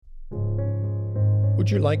Would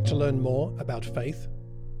you like to learn more about faith?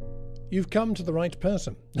 You've come to the right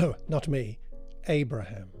person. No, not me,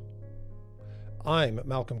 Abraham. I'm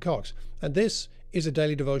Malcolm Cox, and this is a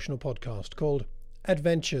daily devotional podcast called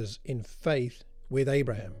Adventures in Faith with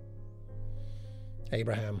Abraham.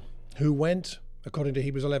 Abraham, who went, according to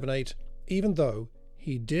Hebrews 11:8, even though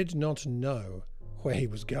he did not know where he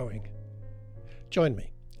was going. Join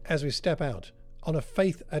me as we step out on a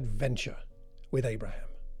faith adventure with Abraham.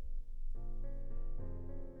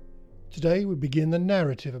 Today we begin the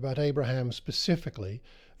narrative about Abraham specifically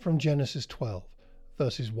from Genesis 12,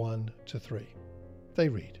 verses 1 to 3. They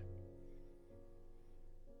read,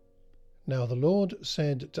 "Now the Lord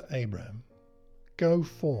said to Abram, 'Go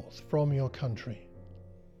forth from your country,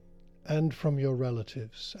 and from your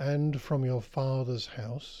relatives, and from your father's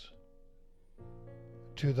house,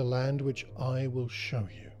 to the land which I will show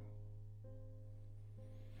you.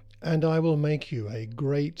 And I will make you a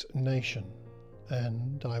great nation,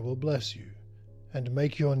 and I will bless you, and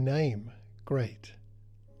make your name great.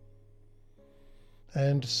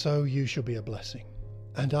 And so you shall be a blessing.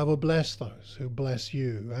 And I will bless those who bless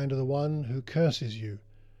you, and the one who curses you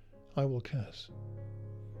I will curse.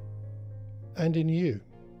 And in you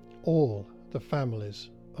all the families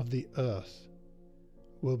of the earth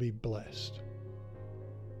will be blessed.'"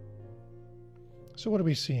 So what are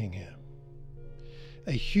we seeing here?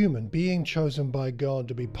 A human being chosen by God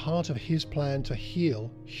to be part of his plan to heal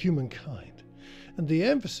humankind. And the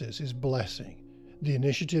emphasis is blessing. The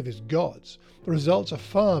initiative is God's. The results are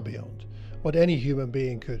far beyond what any human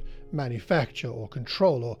being could manufacture or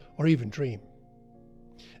control or even dream.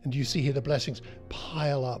 And you see here the blessings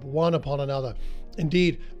pile up one upon another.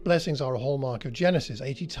 Indeed, blessings are a hallmark of Genesis.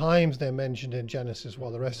 80 times they're mentioned in Genesis,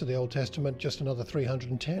 while the rest of the Old Testament, just another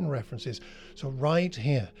 310 references. So right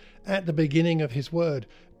here, at the beginning of his word,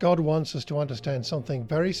 God wants us to understand something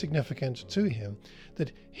very significant to him,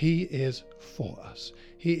 that he is for us.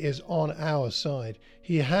 He is on our side.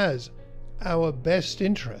 He has our best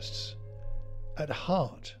interests at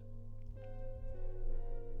heart.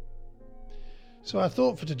 So our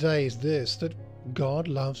thought for today is this, that God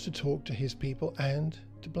loves to talk to his people and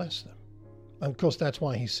to bless them. And of course, that's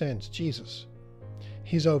why he sent Jesus.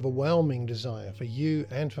 His overwhelming desire for you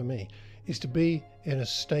and for me is to be in a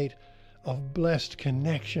state of blessed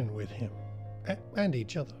connection with him and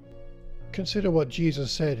each other. Consider what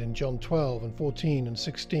Jesus said in John 12 and 14 and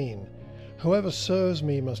 16. "Whoever serves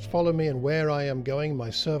me must follow me, and where I am going, my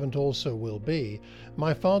servant also will be.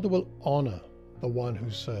 My Father will honor the one who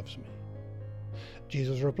serves me."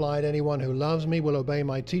 Jesus replied, "Anyone who loves me will obey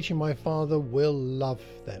my teaching. My Father will love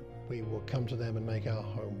them. We will come to them and make our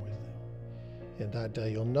home with them. In that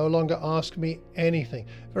day you'll no longer ask me anything.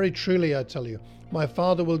 Very truly I tell you, my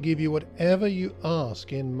Father will give you whatever you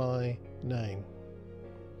ask in my name."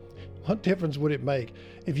 What difference would it make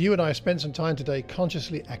if you and I spent some time today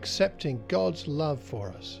consciously accepting God's love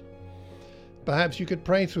for us? Perhaps you could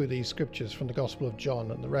pray through these scriptures from the Gospel of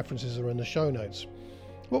John, and the references are in the show notes.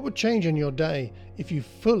 What would change in your day if you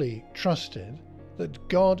fully trusted that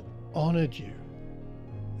God honored you,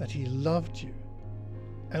 that he loved you,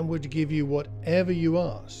 and would give you whatever you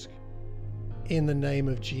ask in the name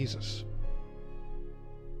of Jesus?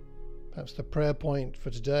 Perhaps the prayer point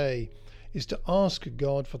for today is to ask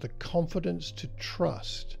God for the confidence to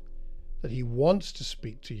trust that he wants to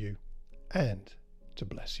speak to you and to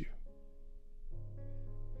bless you.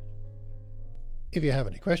 If you have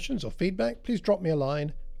any questions or feedback, please drop me a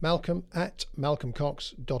line,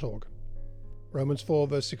 malcolm@malcolmcox.org. Romans 4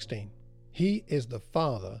 verse 16. He is the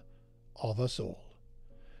Father of us all.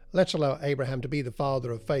 Let's allow Abraham to be the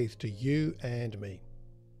father of faith to you and me.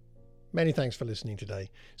 Many thanks for listening today.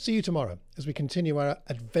 See you tomorrow as we continue our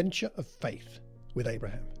adventure of faith with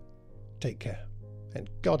Abraham. Take care and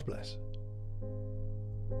God bless.